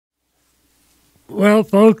Well,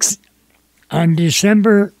 folks, on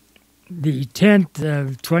December the 10th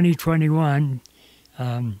of 2021,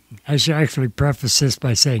 I should actually preface this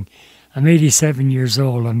by saying I'm 87 years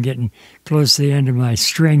old. I'm getting close to the end of my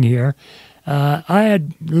string here. I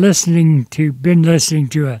had been listening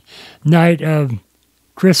to a night of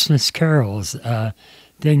Christmas carols,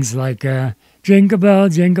 things like Jingle Bell,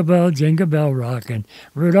 Jingle Bell, Jingle Bell Rock, and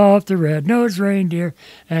Rudolph the Red-Nosed Reindeer,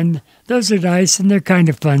 and those are nice, and they're kind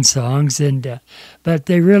of fun songs, and but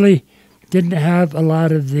they really didn't have a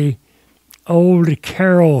lot of the old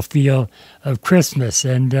carol feel of Christmas,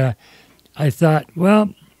 and I thought,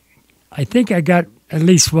 well, I think I got at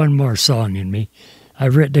least one more song in me.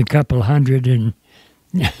 I've written a couple hundred, and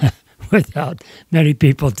without many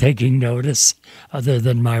people taking notice, other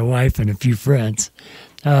than my wife and a few friends.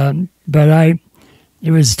 But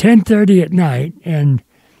it was 10:30 at night, and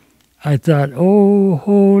I thought, oh,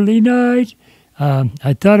 holy night.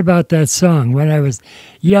 I thought about that song. When I was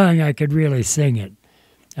young, I could really sing it.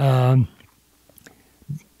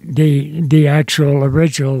 The actual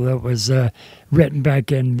original that was written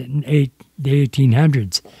back in the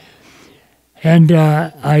 1800s. And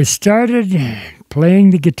I started playing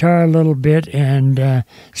the guitar a little bit and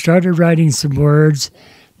started writing some words,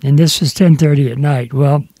 and this was 10:30 at night.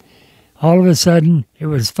 Well, all of a sudden, it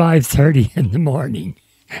was 5:30 in the morning,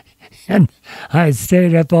 and I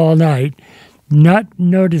stayed up all night, not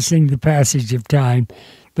noticing the passage of time,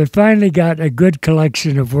 but finally got a good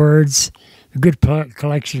collection of words, a good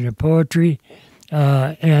collection of poetry,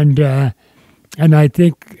 and I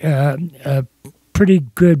think a pretty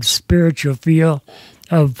good spiritual feel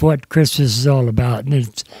of what Christmas is all about, and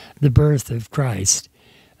it's the birth of Christ.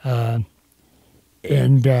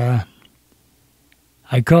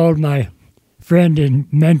 I called my friend and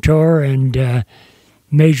mentor and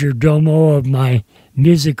major domo of my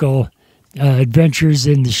musical adventures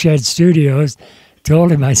in the Shed Studios,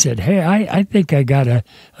 told him, I said, hey, I think I got a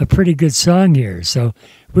pretty good song here. So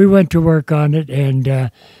we went to work on it,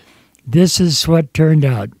 and this is what turned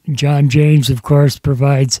out. John James, of course,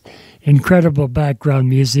 provides incredible background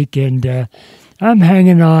music, and I'm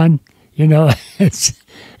hanging on. You know, it's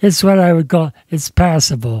what I would call, it's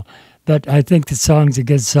passable. But I think the song's a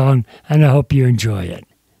good song, and I hope you enjoy it.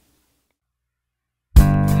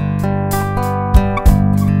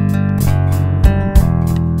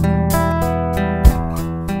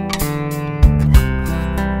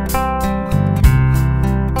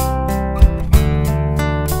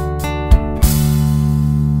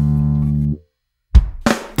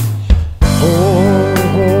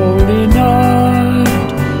 Holy night,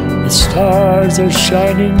 the stars are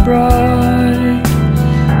shining bright.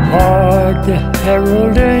 Hark the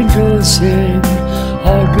herald angels sing,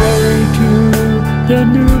 all glory to the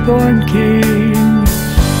newborn King.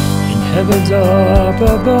 In heavens up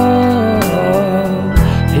above,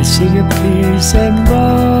 they sing of peace and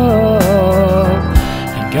love.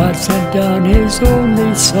 And God sent down His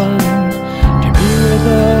only Son to be with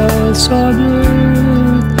us on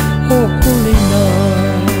earth, oh holy night.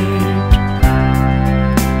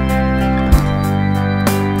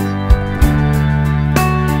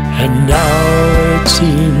 And now it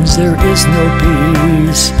seems there is no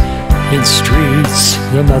peace in streets,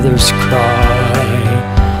 the mothers cry.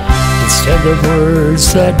 Instead of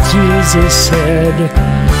words that Jesus said,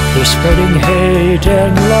 they're spreading hate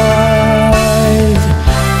and lies.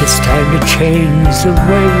 It's time to change the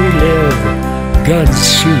way we live. Guns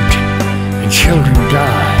shoot and children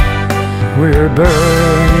die. We're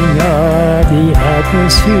burning up the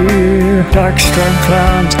atmosphere. Dark storm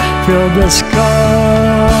clouds fill the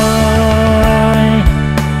sky.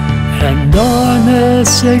 And on a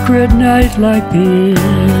sacred night like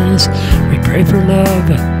this, we pray for love,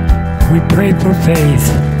 we pray for faith.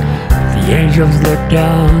 The angels look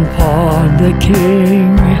down on the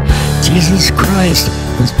King. Jesus Christ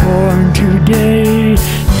was born today in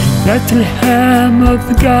Bethlehem of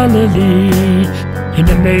Galilee, in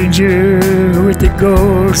a manger with the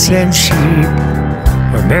goats and sheep,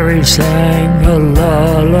 where Mary sang a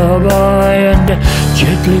lullaby and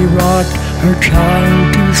gently rocked her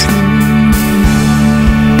child to sleep.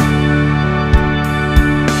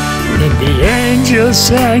 Then the angels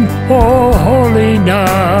sang, oh holy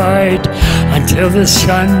night, until the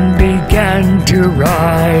sun began to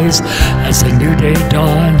rise. As the new day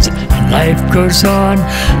dawns and life goes on,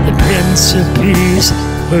 the Prince of Peace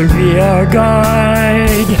will be our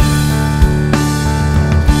guide.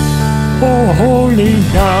 Oh holy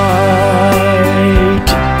night.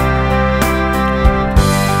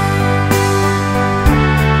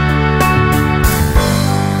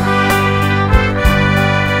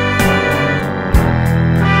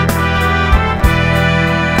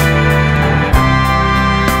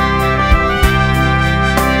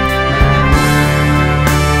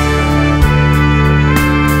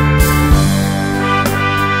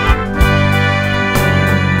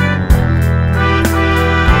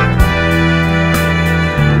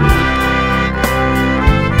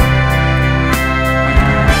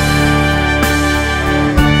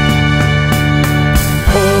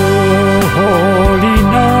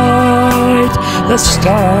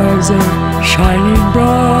 stars are shining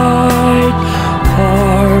bright.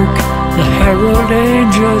 Hark, the herald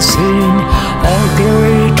angels sing, all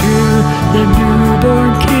glory to the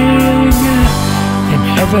newborn King. In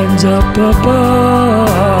heavens up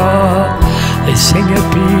above, they sing of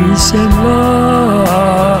peace and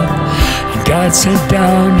love. And God sent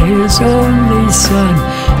down His only Son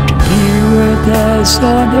to be with us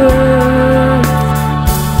on earth.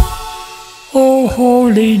 Oh,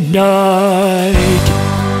 holy night.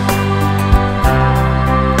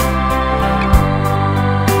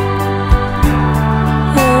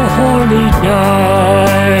 Oh, holy night.